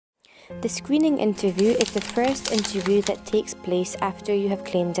The screening interview is the first interview that takes place after you have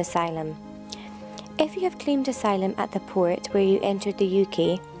claimed asylum. If you have claimed asylum at the port where you entered the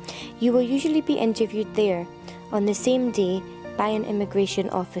UK, you will usually be interviewed there on the same day by an immigration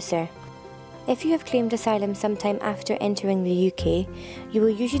officer. If you have claimed asylum sometime after entering the UK, you will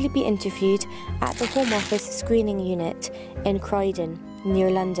usually be interviewed at the Home Office screening unit in Croydon, near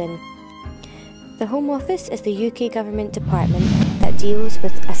London. The Home Office is the UK government department that deals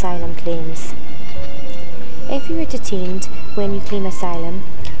with asylum claims. If you are detained when you claim asylum,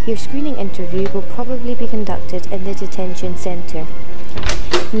 your screening interview will probably be conducted in the detention centre.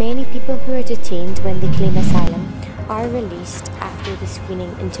 Many people who are detained when they claim asylum are released after the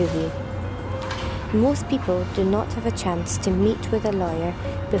screening interview. Most people do not have a chance to meet with a lawyer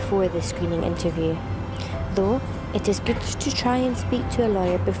before the screening interview, though it is good to try and speak to a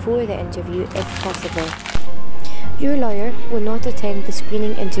lawyer before the interview if possible. Your lawyer will not attend the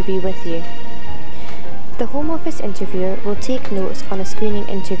screening interview with you. The Home Office interviewer will take notes on a screening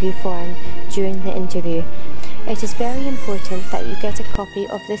interview form during the interview. It is very important that you get a copy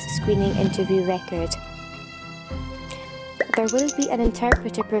of this screening interview record. There will be an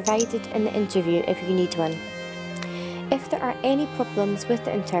interpreter provided in the interview if you need one. If there are any problems with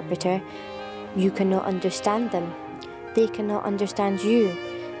the interpreter, you cannot understand them. They cannot understand you.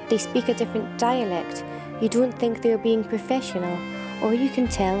 They speak a different dialect. You don't think they're being professional, or you can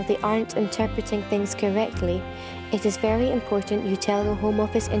tell they aren't interpreting things correctly. It is very important you tell the Home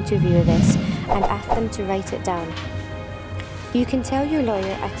Office interviewer this and ask them to write it down. You can tell your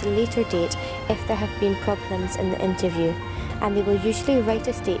lawyer at a later date if there have been problems in the interview, and they will usually write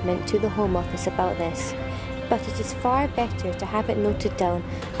a statement to the Home Office about this. But it is far better to have it noted down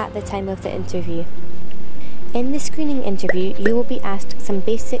at the time of the interview. In the screening interview, you will be asked some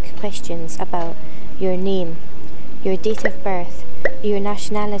basic questions about your name, your date of birth, your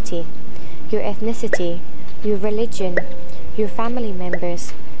nationality, your ethnicity, your religion, your family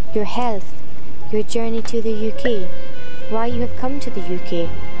members, your health, your journey to the UK, why you have come to the UK,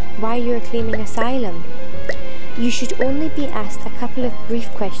 why you are claiming asylum. You should only be asked a couple of brief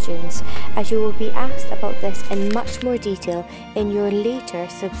questions, as you will be asked about this in much more detail in your later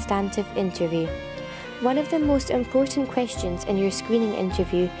substantive interview. One of the most important questions in your screening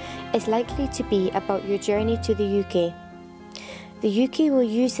interview is likely to be about your journey to the UK. The UK will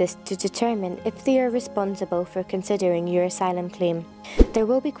use this to determine if they are responsible for considering your asylum claim. There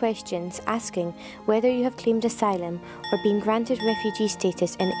will be questions asking whether you have claimed asylum or been granted refugee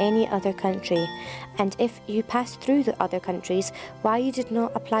status in any other country, and if you passed through the other countries, why you did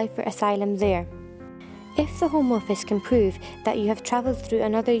not apply for asylum there. If the Home Office can prove that you have travelled through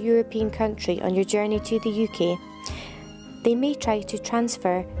another European country on your journey to the UK, they may try to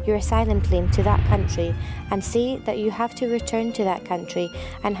transfer your asylum claim to that country and say that you have to return to that country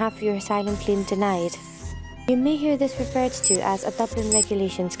and have your asylum claim denied. You may hear this referred to as a Dublin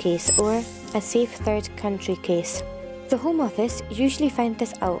Regulations case or a safe third country case. The Home Office usually find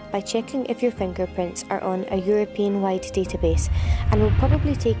this out by checking if your fingerprints are on a European-wide database and will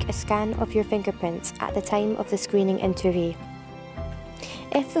probably take a scan of your fingerprints at the time of the screening interview.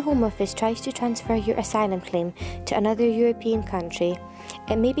 If the Home Office tries to transfer your asylum claim to another European country,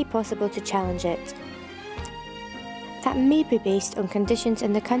 it may be possible to challenge it. That may be based on conditions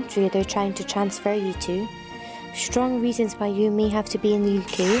in the country they're trying to transfer you to, strong reasons why you may have to be in the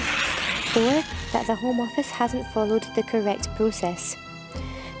UK, or that the Home Office hasn't followed the correct process.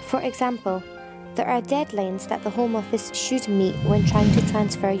 For example, there are deadlines that the Home Office should meet when trying to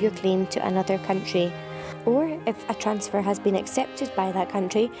transfer your claim to another country. Or if a transfer has been accepted by that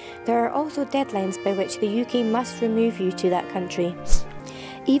country, there are also deadlines by which the UK must remove you to that country.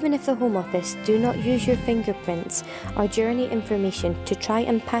 Even if the Home Office do not use your fingerprints or journey information to try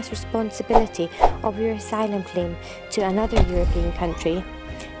and pass responsibility of your asylum claim to another European country,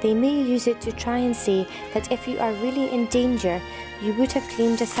 they may use it to try and say that if you are really in danger, you would have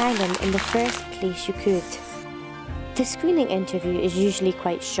claimed asylum in the first place you could. The screening interview is usually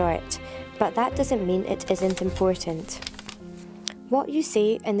quite short, but that doesn't mean it isn't important. What you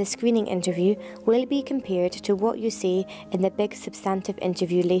say in the screening interview will be compared to what you say in the big substantive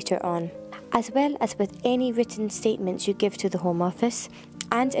interview later on, as well as with any written statements you give to the Home Office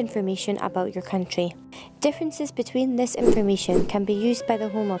and information about your country. Differences between this information can be used by the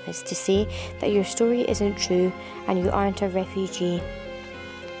Home Office to say that your story isn't true and you aren't a refugee.